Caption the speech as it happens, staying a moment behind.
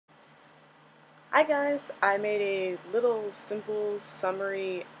Hi guys, I made a little simple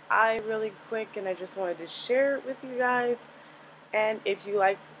summary eye really quick and I just wanted to share it with you guys. And if you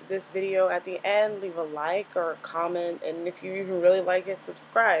like this video at the end, leave a like or a comment, and if you even really like it,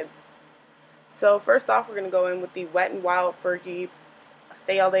 subscribe. So first off, we're going to go in with the Wet n Wild Fergie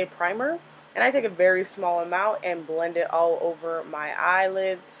Stay All Day Primer. And I take a very small amount and blend it all over my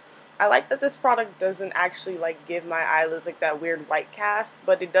eyelids. I like that this product doesn't actually give my eyelids like that weird white cast,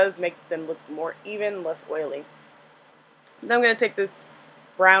 but it does make them look more even, less oily. Then I'm going to take this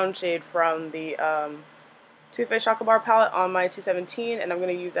brown shade from the Too Faced Chocolate Bar palette on my 217, and I'm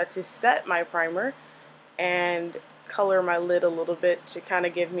going to use that to set my primer and color my lid a little bit to kind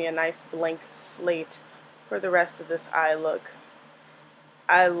of give me a nice blank slate for the rest of this eye look.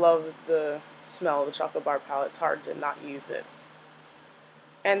 I love the smell of the chocolate bar palette. It's hard to not use it.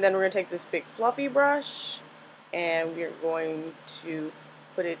 And then we're going to take this big fluffy brush and we're going to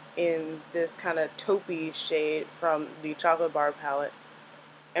put it in this kind of taupey shade from the chocolate bar palette.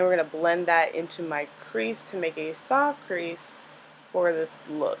 And we're going to blend that into my crease to make a soft crease for this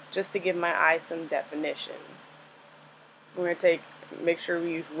look, just to give my eye some definition. We're going to make sure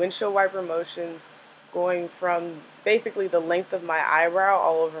we use windshield wiper motions going from basically the length of my eyebrow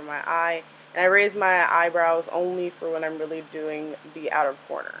all over my eye. And I raise my eyebrows only for when I'm really doing the outer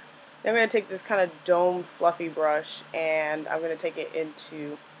corner. Then I'm going to take this kind of domed fluffy brush and I'm going to take it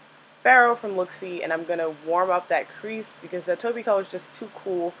into Sparrow from Looxi, and I'm going to warm up that crease because that taupey color is just too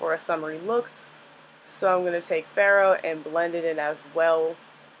cool for a summery look. So I'm going to take Sparrow and blend it in as well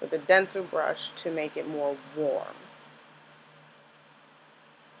with a denser brush to make it more warm.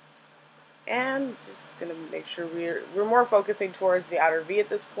 And just going to make sure we're more focusing towards the outer V at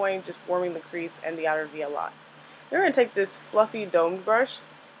this point, just warming the crease and the outer V a lot. Then we're going to take this fluffy domed brush,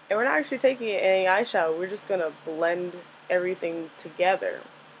 and we're not actually taking any eyeshadow, we're just going to blend everything together.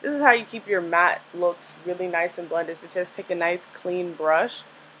 This is how you keep your matte looks really nice and blended, so just take a nice clean brush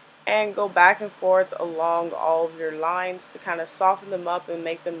and go back and forth along all of your lines to kind of soften them up and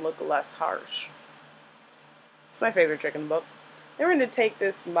make them look less harsh. It's my favorite trick in the book. Then we're going to take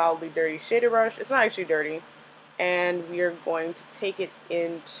this mildly dirty shader brush, it's not actually dirty, and we are going to take it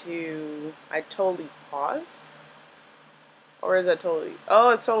into, I totally paused, or is that totally,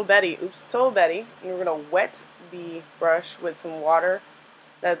 oh it's Total Betty, oops, Total Betty, and we're going to wet the brush with some water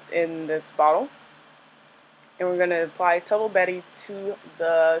that's in this bottle, and we're going to apply Total Betty to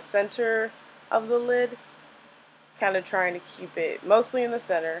the center of the lid, kind of trying to keep it mostly in the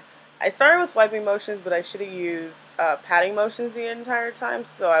center. I started with swiping motions, but I should have used patting motions the entire time,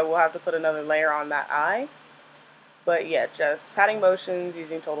 so I will have to put another layer on that eye. But yeah, just patting motions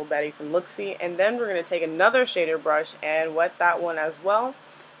using Total Betty from Looxi, and then we're going to take another shader brush and wet that one as well,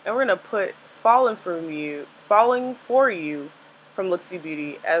 and we're going to put Falling For You from Looxi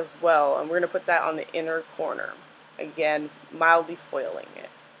Beauty as well, and we're going to put that on the inner corner, again mildly foiling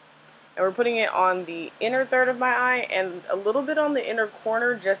it. And we're putting it on the inner third of my eye and a little bit on the inner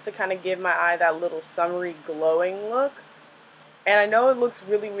corner just to kind of give my eye that little summery glowing look. And I know it looks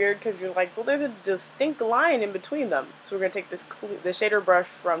really weird because you're like, well, there's a distinct line in between them. So we're going to take the shader brush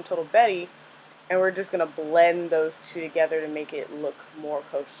from Total Betty and we're just going to blend those two together to make it look more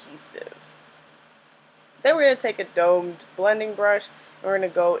cohesive. Then we're going to take a domed blending brush and we're going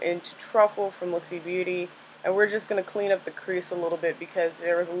to go into Truffle from Looxi Beauty, and we're just going to clean up the crease a little bit because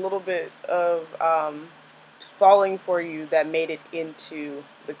there was a little bit of Falling For You that made it into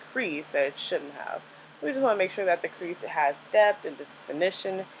the crease that it shouldn't have. So we just want to make sure that the crease has depth and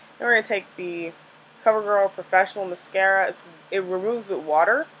definition. And we're going to take the Covergirl Professional Mascara. It removes the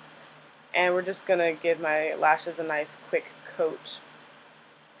water, and we're just going to give my lashes a nice quick coat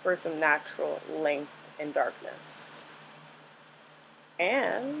for some natural length and darkness.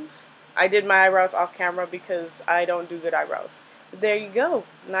 And I did my eyebrows off camera because I don't do good eyebrows. But there you go.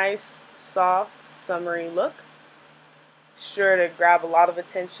 Nice, soft, summery look. Sure to grab a lot of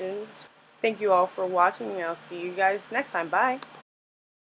attention. Thank you all for watching, and I'll see you guys next time. Bye.